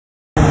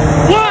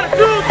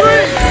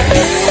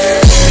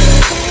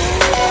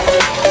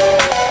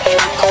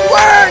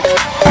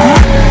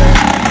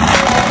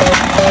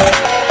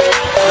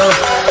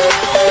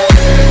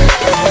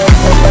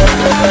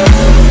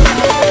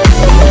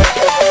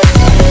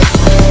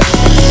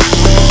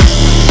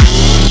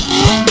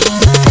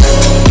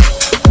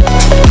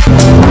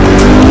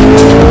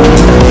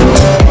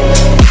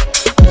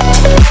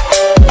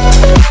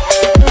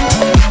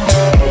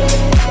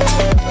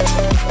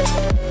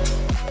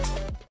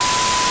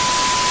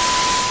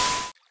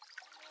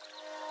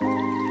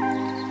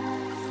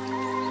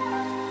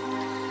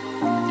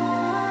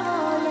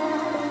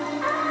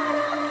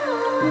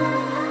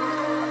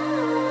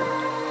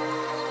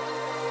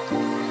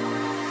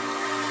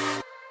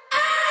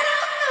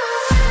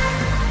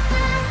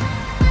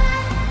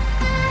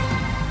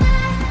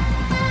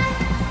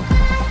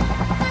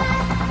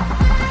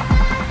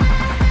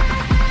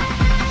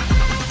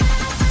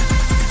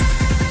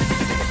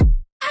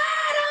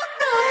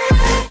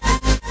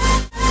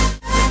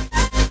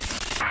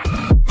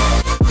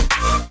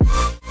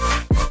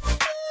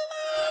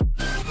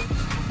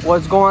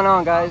What's going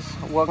on, guys?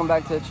 Welcome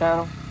back to the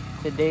channel.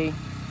 Today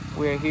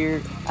we're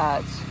here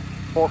at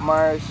Fort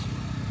Myers,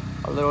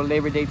 a little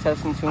Labor Day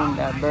testing tune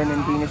that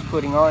Vernon Dean is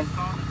putting on.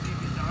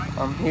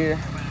 I'm here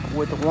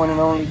with the one and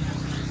only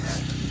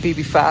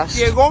BB Fast.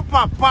 Llegó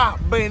papá,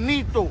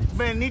 Benito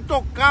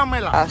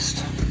Camela.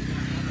 Fast.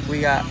 We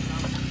got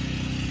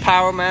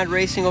Power Mad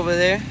Racing over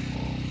there.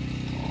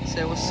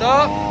 Say what's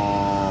up.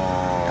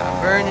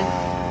 Got Vernon.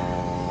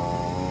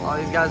 All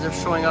these guys are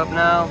showing up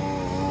now.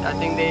 I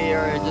think they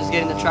are just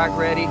getting the track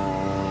ready.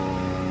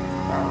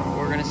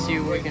 We're gonna see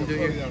what we can do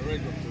here.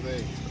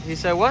 He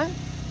said what?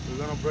 We're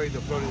gonna break the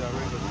Florida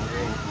record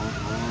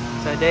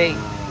Today. today.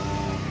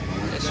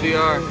 Yes, we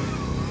are.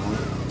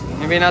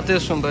 Maybe not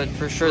this one, but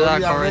for sure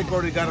that car. Florida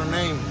record got a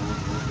name.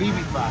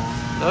 BB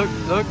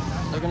Fast.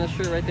 Look on the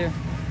shirt right there.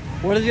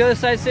 What does the other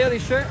side say on the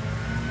shirt?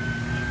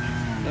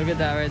 Look at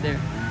that right there.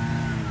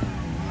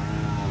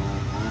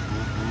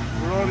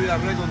 Florida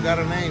record got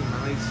a name,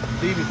 and it's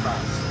BB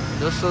Fast.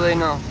 Just so they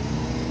know.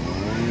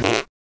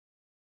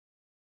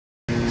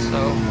 So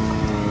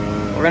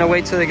we're gonna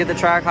wait till they get the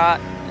track hot,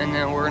 and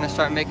then we're gonna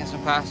start making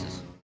some passes.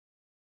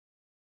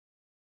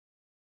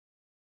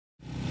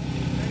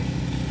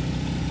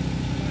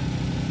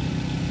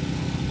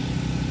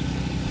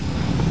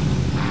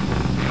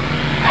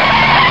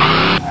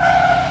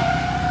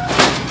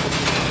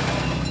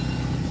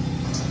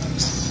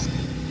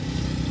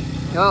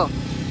 Yo,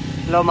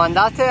 ¿lo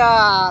mandaste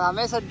a la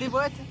mesa el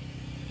tipo este?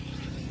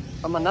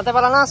 ¿Lo mandaste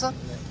para la NASA?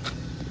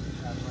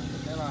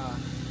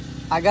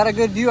 I got a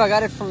good view. I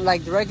got it from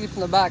like directly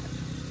from the back.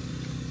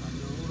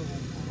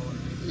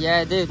 Yeah,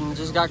 it did, and it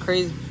just got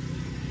crazy.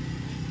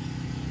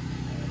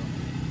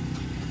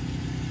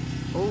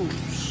 Oh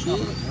shit!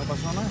 No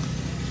pasó nada.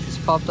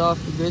 Just popped off.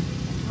 You good?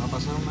 No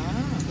pasó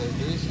nada. Te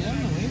estoy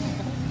diciendo, mira.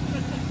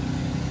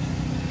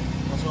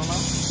 No pasó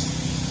nada.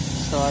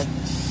 So I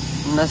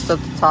messed up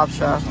the top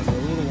shaft.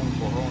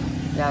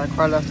 Yeah, the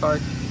car left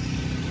hard.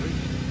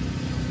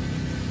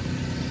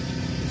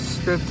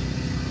 Stripped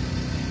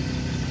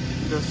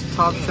this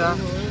top shaft.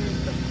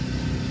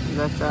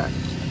 Left that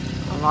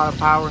a lot of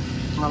power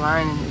in the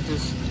line, and it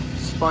just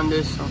spun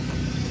this. So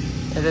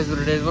it is what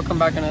it is. We'll come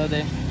back another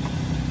day.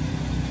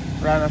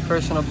 Ride my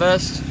personal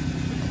best.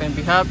 Couldn't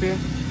be happier.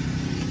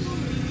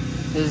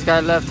 This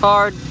guy left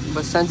hard,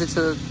 but sent it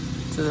to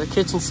the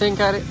kitchen sink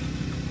at it.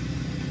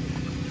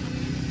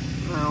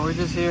 We're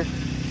just here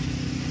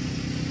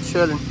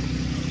chilling.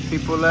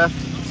 People left.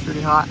 It's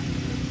really hot,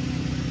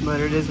 but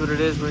it is what it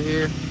is. We're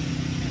here.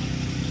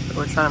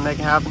 We're trying to make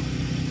it happen.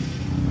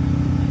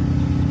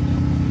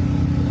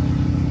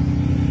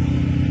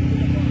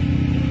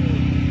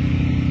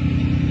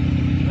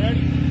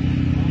 Ready?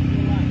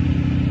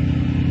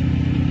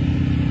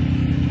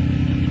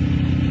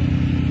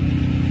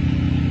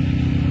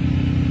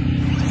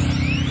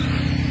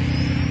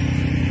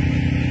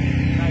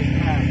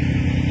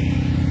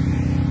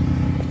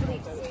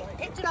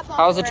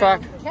 How's the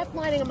track? Kept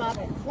lining them up.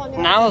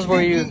 Now is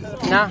where you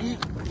now.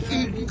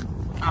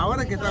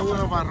 Ahora que está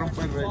bueno para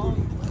romper récord.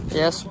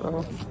 Yes,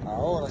 bro.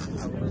 Ahora sí.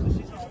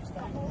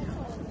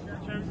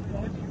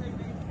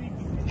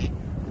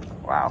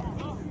 Wow.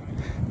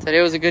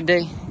 Today was a good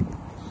day.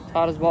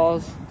 Hot as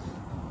balls.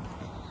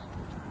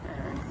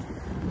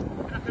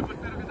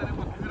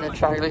 The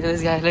track, look at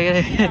this guy, look at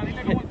it.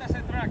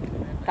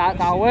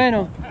 Está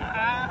bueno.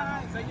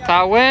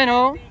 Está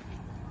bueno.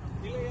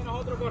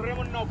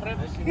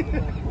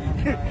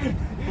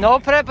 No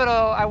pre,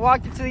 pero I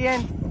walked it to the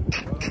end.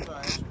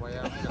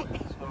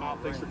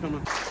 Thanks for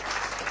coming.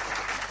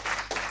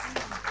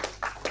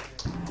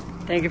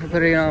 Thank you for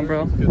putting it on,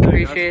 bro. Good day,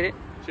 Appreciate it.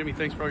 Jimmy,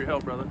 thanks for all your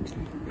help, brother.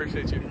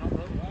 Appreciate you.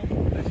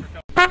 Thanks for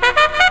coming.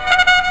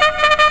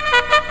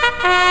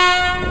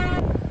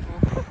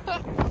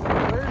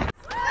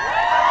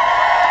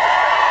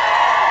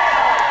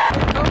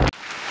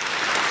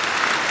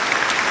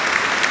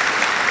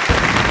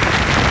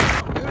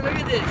 Dude, look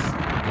at this.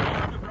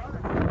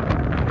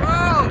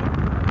 Whoa!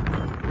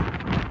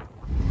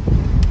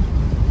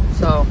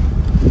 So,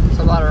 it's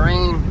a lot of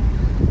rain,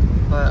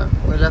 but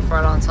we left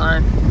right on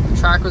time. The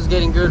track was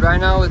getting good right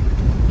now with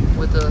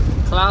the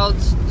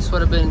clouds. This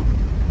would have been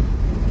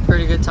a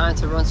pretty good time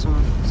to run some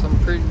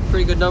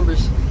pretty good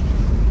numbers,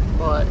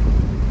 but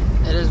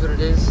it is what it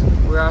is.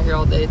 We're out here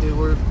all day, dude.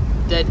 We're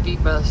dead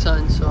beat by the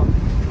sun, so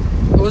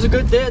it was a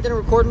good day. I didn't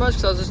record much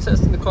because I was just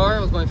testing the car. I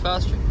was going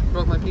faster.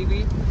 Broke my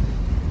PB.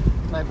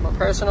 My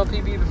personal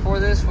PB before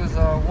this was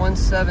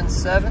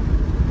 177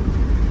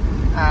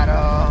 at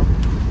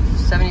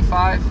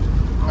 75.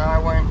 Now I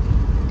went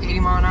 80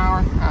 mile an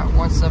hour at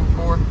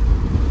 174.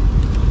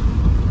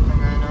 And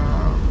then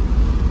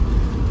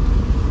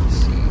let's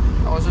see,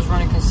 I was just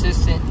running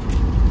consistent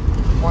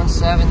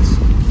 1.7s.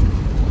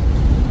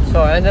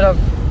 So I ended up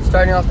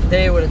starting off the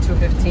day with a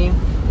 215.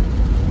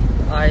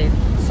 I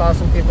saw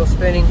some people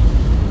spinning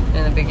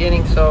in the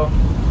beginning, so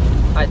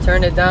I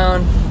turned it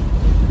down,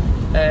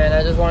 and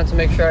I just wanted to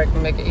make sure I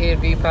can make an A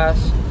and B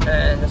pass.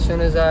 And as soon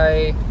as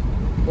I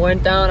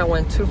went down, I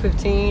went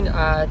 215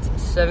 at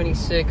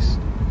 76.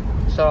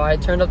 So I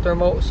turned up the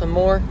remote some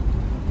more,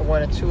 I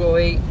went a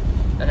 208,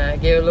 and I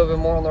gave it a little bit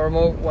more on the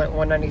remote, went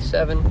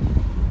 197,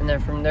 and then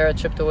from there I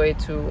chipped away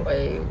to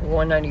a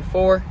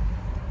 194,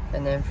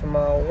 and then from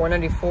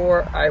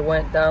 194 I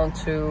went down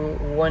to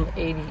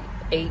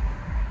 188.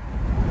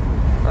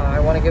 I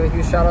want to give a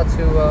huge shout out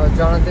to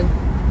Jonathan,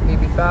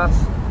 BB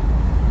Fast.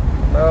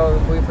 Bro,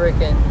 we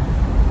freaking,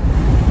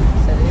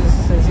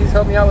 since he's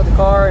helped me out with the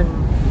car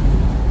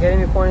and getting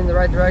me pointing in the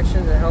right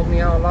directions and helped me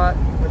out a lot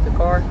with the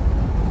car.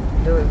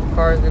 Dude, the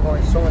car has been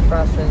going so much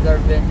faster than it's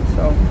ever been.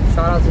 So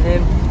shout out to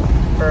him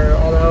for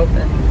all the help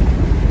and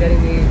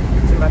getting me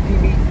to my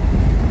PB.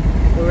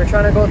 We were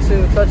trying to go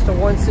to touch the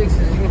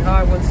 160s, even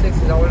high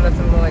 160s. I would have left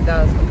him like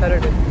that. It's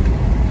competitive.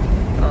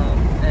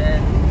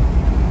 And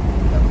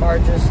the car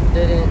just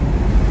didn't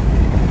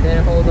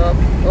hold up.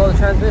 Well, the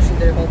transmission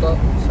didn't hold up.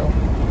 So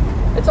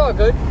it's all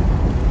good.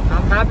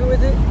 I'm happy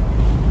with it.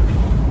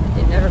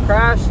 It never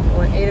crashed.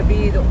 Went A to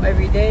B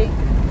every day,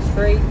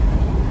 straight.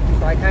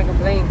 So I can't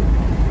complain.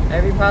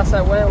 Every pass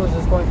I went was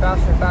just going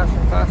faster and faster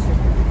and faster.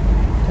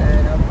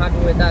 And I'm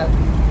happy with that.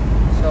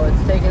 So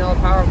it's taking all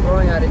the power and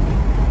throwing at it.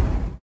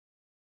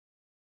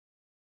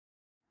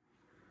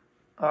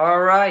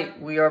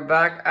 Alright, we are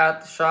back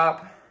at the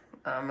shop.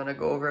 I'm going to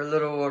go over a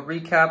little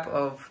recap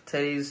of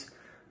today's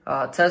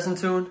test and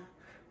tune.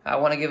 I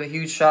want to give a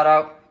huge shout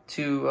out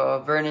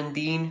to Vernon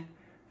Dean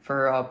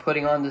for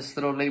putting on this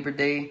little Labor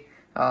Day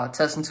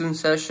test and tune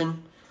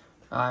session.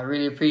 I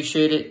really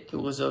appreciate it. It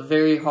was a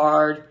very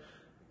hard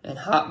and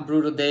hot,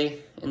 brutal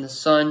day in the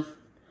sun.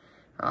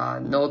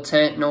 No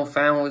tent, no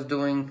fan was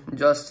doing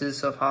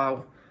justice of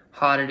how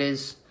hot it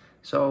is.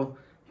 So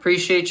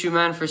appreciate you,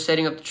 man, for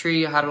setting up the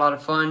tree. I had a lot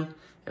of fun.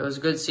 It was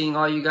good seeing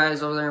all you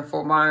guys over there in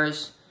Fort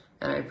Myers,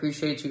 and I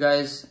appreciate you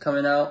guys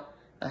coming out.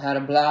 I had a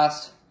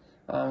blast.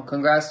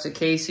 Congrats to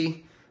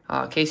Casey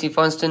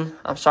Funston.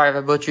 I'm sorry if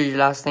I butchered your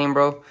last name,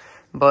 bro.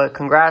 But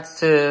congrats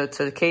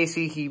to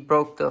Casey. He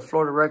broke the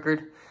Florida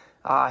record.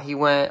 He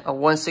went a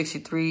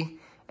 163,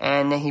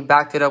 and then he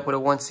backed it up with a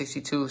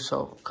 162.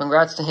 So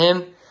congrats to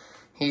him.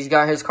 He's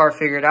got his car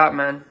figured out,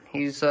 man.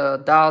 He's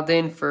dialed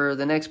in for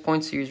the next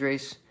point series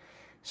race.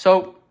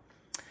 So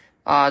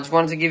I just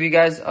wanted to give you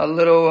guys a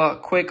little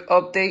quick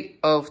update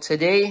of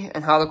today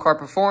and how the car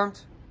performed.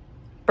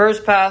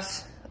 First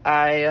pass,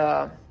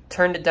 I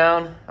turned it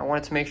down. I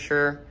wanted to make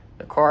sure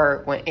the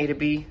car went A to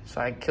B,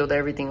 so I killed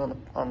everything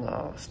on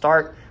the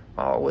start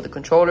with the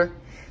controller.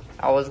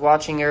 I was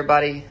watching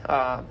everybody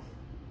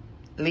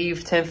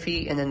leave 10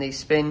 feet and then they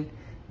spin.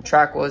 The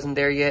track wasn't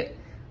there yet,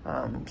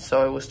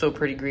 so it was still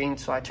pretty green.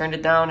 So I turned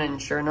it down,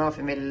 and sure enough,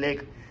 it made a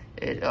lick.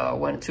 It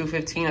went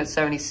 215 at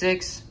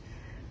 76.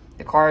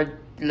 The car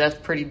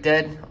left pretty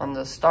dead on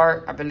the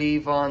start. I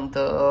believe on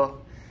the,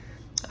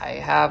 I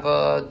have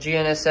a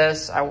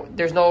GNSS.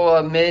 There's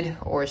no mid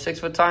or 6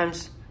 foot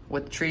times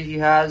with the tree he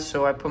has,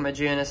 so I put my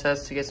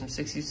GNSS to get some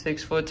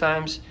 66 foot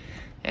times.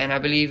 And I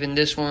believe in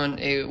this one,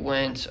 it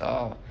went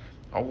a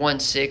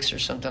 1.6 or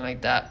something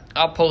like that.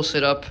 I'll post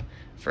it up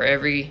for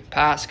every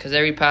pass, because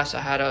every pass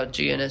I had a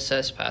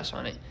GNSS pass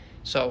on it.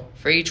 So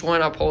for each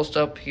one, I'll post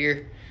up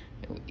here,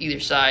 either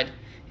side,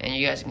 and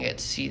you guys can get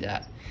to see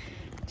that.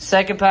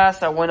 Second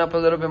pass, I went up a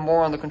little bit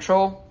more on the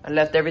control. I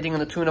left everything on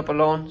the tune-up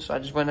alone, so I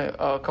just went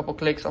a couple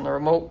clicks on the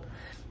remote,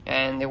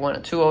 and they went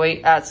a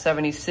 208 at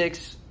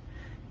 76.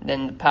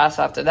 Then the pass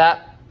after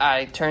that,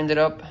 I turned it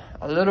up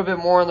a little bit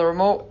more on the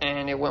remote,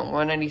 and it went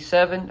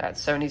 197 at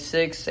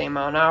 76, same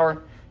mile an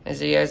hour.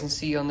 As you guys can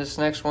see on this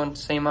next one,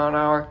 same mile an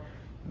hour,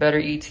 better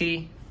ET.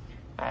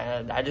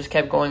 I just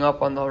kept going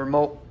up on the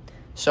remote.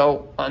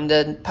 So on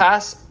the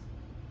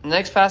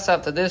next pass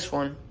after this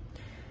one,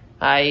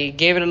 I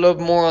gave it a little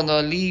more on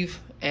the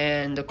leave,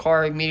 and the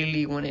car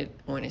immediately, when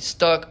it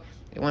stuck,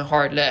 it went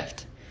hard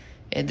left.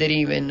 It didn't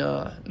even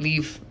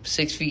leave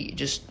 6 feet. It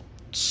just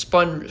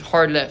spun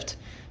hard left.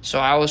 So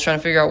I was trying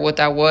to figure out what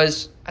that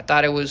was. I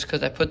thought it was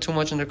because I put too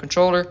much on the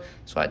controller.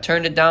 So I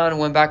turned it down and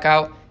went back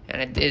out,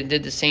 and it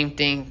did the same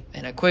thing.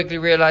 And I quickly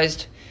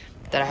realized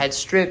that I had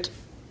stripped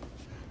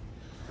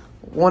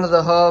one of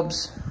the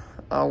hubs,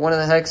 one of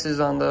the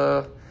hexes on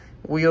the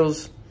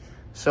wheels.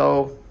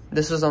 So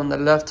this was on the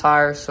left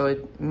tire, so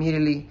it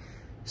immediately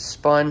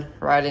spun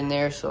right in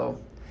there. So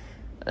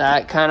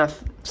that kind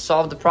of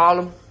solved the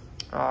problem.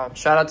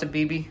 Shout out to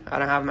BB. I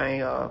don't have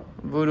my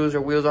Voodoos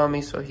or wheels on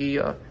me, so he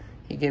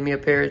gave me a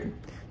pair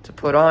to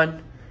put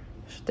on.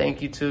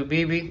 Thank you to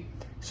BB.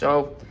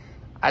 So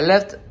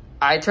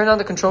I turned on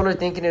the controller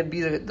thinking it'd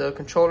be the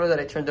controller that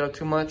I turned it up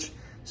too much.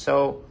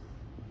 So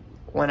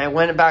when I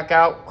went back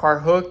out, car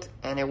hooked,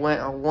 and it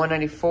went a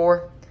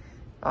 194.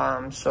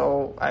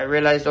 So I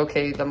realized,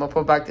 okay, I'm gonna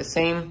put back the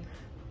same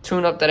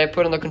tune-up that I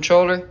put on the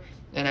controller,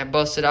 and I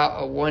busted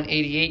out a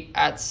 188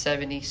 at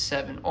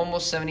 77,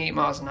 almost 78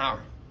 miles an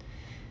hour.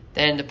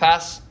 Then the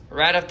pass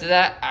right after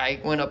that, I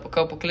went up a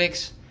couple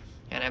clicks,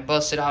 and I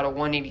busted out a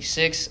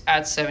 186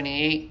 at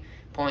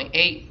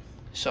 78.8.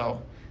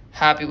 So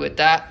happy with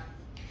that.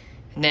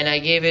 And then I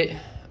gave it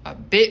a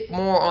bit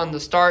more on the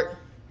start,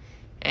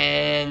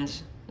 and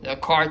the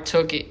car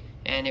took it,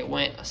 and it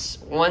went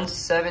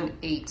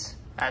 178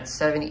 at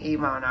 78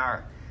 mile an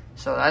hour.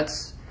 So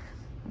that's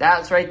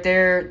right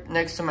there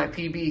next to my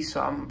PB.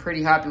 So I'm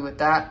pretty happy with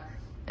that.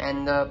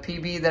 And the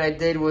PB that I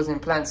did was in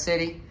Plant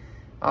City.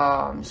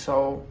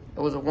 So it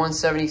was a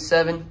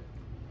 177.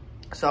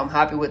 So I'm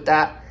happy with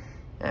that.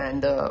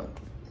 And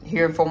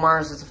here in Fort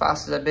Myers is the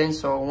fastest I've been.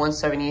 So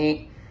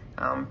 178.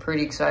 I'm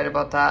pretty excited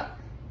about that.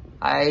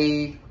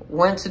 I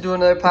went to do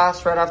another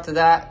pass right after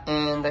that,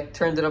 and I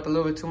turned it up a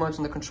little bit too much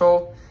in the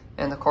control,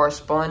 and the car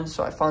spun.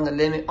 So I found the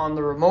limit on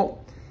the remote.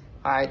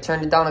 I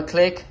turned it down a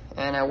click,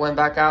 and I went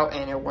back out,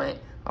 and it went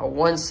a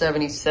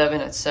 177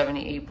 at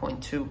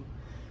 78.2.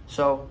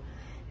 So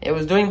it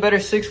was doing better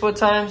 6-foot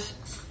times,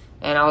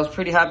 and I was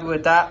pretty happy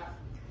with that.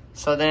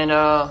 So then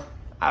I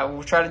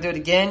will try to do it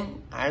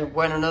again. I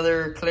went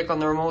another click on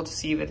the remote to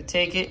see if it would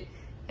take it,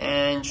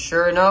 and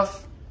sure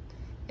enough,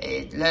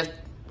 it left,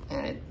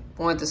 and it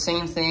went the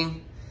same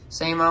thing,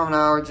 same mile an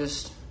hour,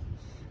 just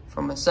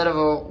from instead of a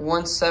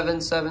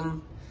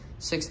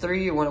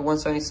 177.63, it went a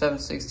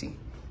 177.60.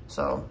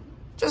 So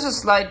just a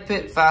slight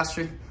bit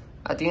faster.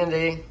 At the end of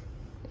the day,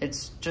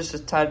 it's just a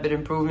tad bit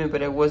improvement,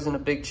 but it wasn't a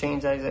big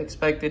change as I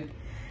expected.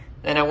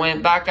 Then I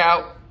went back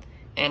out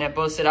and I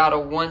busted out a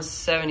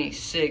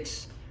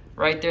 176.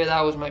 Right there,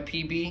 that was my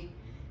PB,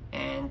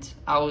 and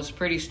I was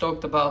pretty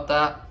stoked about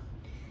that.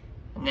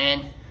 And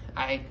then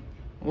I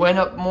went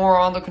up more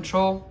on the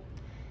control,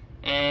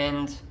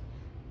 and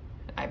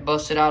I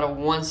busted out a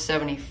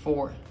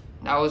 174.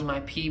 That was my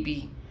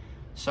PB.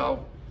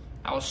 So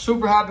I was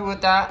super happy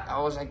with that.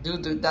 I was like,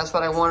 dude, that's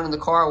what I wanted in the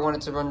car. I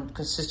wanted to run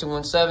consistent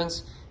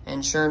 1.7s,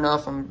 and sure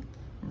enough, I'm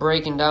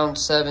breaking down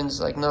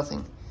 7s like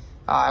nothing.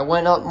 I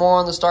went up more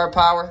on the start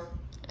power,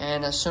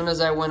 and as soon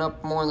as I went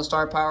up more on the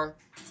start power,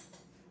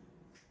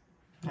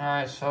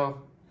 alright,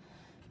 so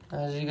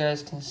as you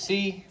guys can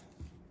see,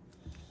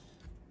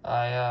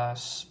 I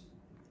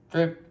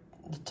stripped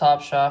the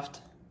top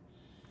shaft.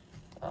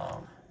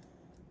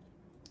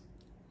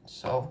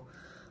 So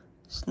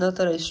it's not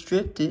that I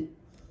stripped it,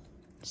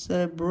 it's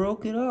that I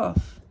broke it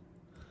off.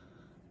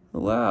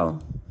 Wow.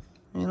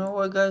 You know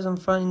what, guys? I'm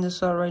finding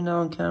this out right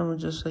now on camera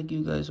just like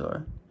you guys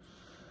are.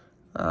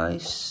 I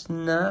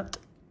snapped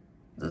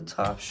the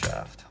top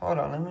shaft. Hold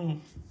on, let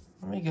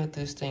me get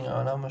this thing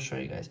on. I'm gonna show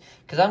you guys,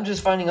 because I'm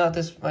just finding out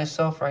this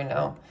myself right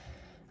now.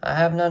 I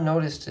have not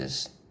noticed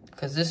this,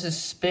 because this is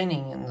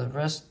spinning and the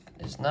rest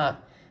is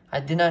not.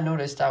 I did not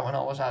notice that when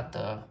I was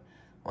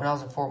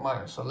in Fort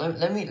Myers. So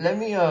let me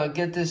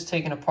get this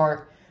taken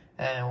apart,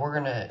 and we're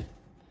gonna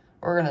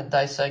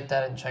dissect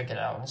that and check it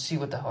out and see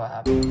what the hell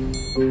happened.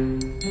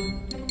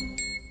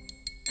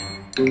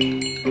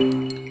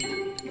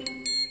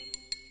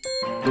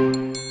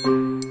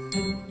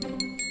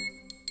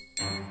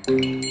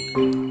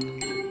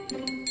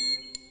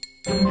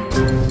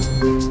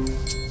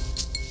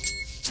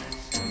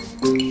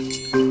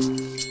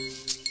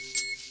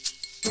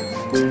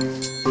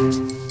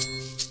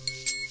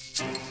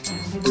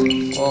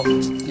 Well,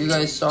 you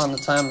guys saw in the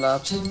time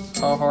lapse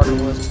how hard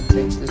it was to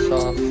take this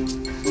off.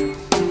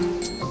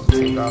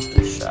 Take off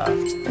this shaft.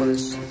 What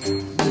is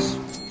this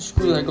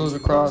screw that goes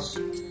across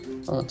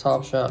on the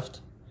top shaft?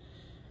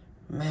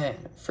 Man,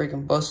 it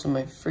freaking busted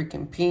my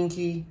freaking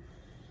pinky.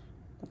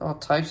 All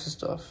types of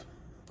stuff.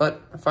 But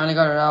I finally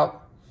got it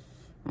out.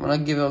 I'm gonna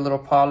give it a little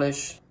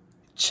polish.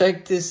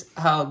 Check this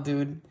out,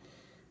 dude.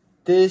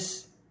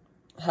 This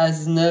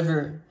has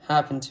never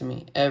happened to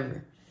me,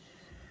 ever.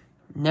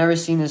 Never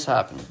seen this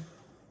happen.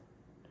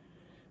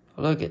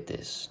 Look at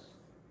this.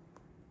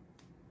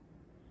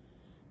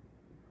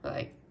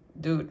 Like,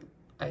 dude,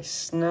 I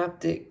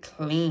snapped it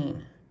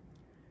clean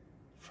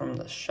from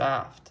the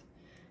shaft.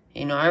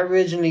 You know, I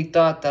originally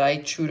thought that I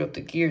chewed up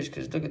the gears,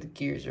 because look at the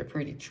gears, they're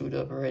pretty chewed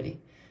up already.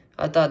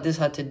 I thought this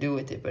had to do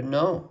with it, but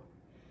no.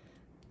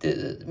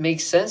 It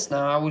makes sense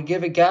now. I would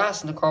give it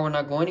gas and the car would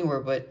not go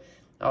anywhere, but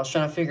I was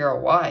trying to figure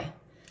out why.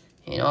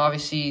 You know,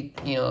 obviously,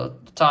 you know,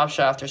 the top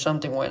shaft or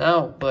something went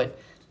out, but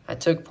I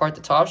took apart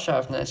the top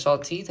shaft and I saw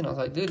teeth and I was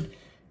like, dude,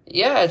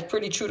 yeah, it's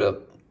pretty chewed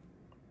up,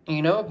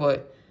 you know,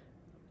 but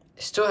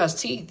it still has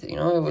teeth, you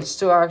know, it would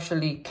still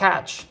actually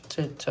catch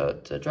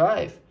to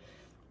drive.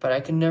 But I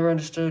could never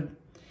understand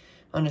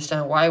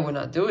why it would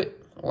not do it,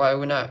 why it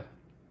would not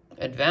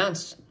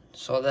advance.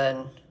 So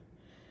then,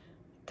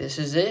 this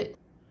is it.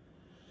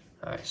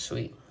 All right,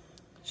 sweet.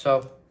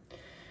 So,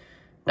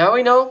 now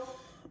we know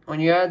when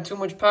you add too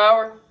much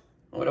power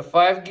with a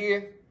 5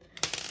 gear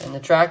and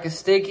the track is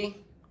sticky,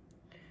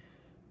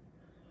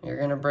 you're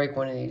going to break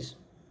one of these.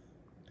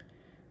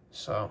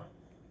 So,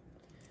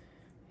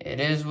 it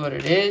is what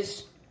it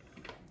is.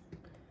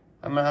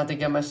 I'm going to have to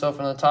get myself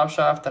another top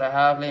shaft that I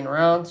have laying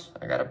around.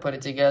 I got to put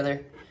it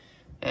together,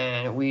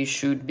 and we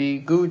should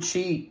be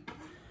Gucci.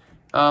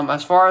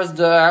 As far as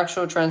the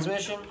actual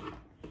transmission,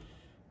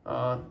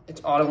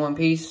 it's all in one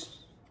piece.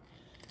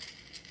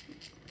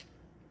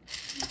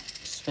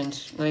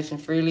 Spins nice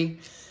and freely.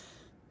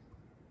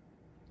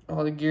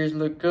 All the gears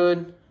look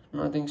good.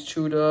 Nothing's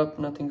chewed up.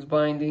 Nothing's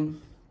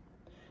binding.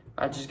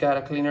 I just got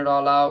to clean it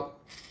all out.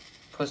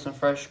 Put some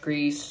fresh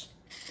grease.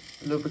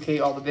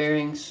 Lubricate all the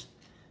bearings.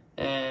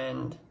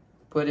 And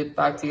put it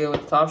back together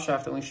with the top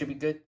shaft, and we should be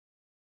good.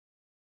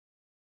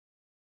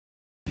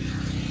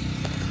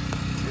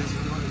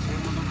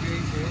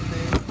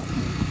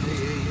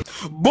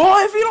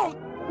 Boy, if you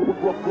don't.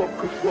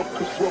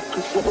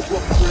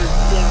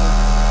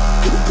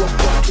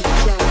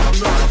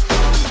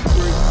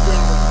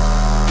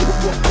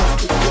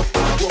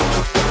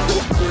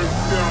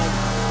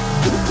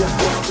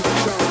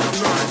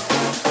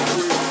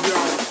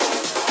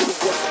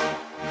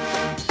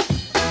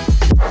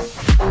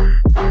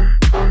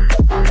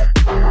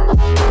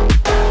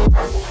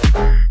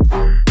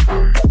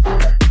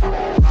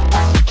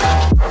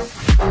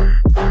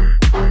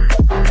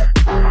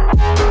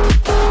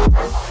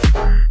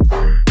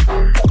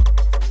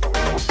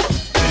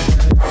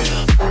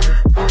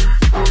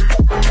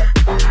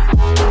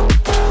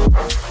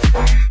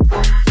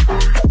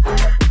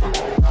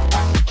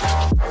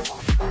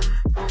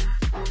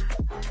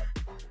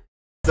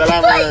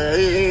 سلام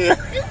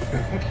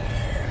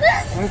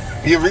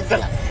هي بنت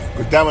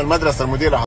قدام المدرسه المديره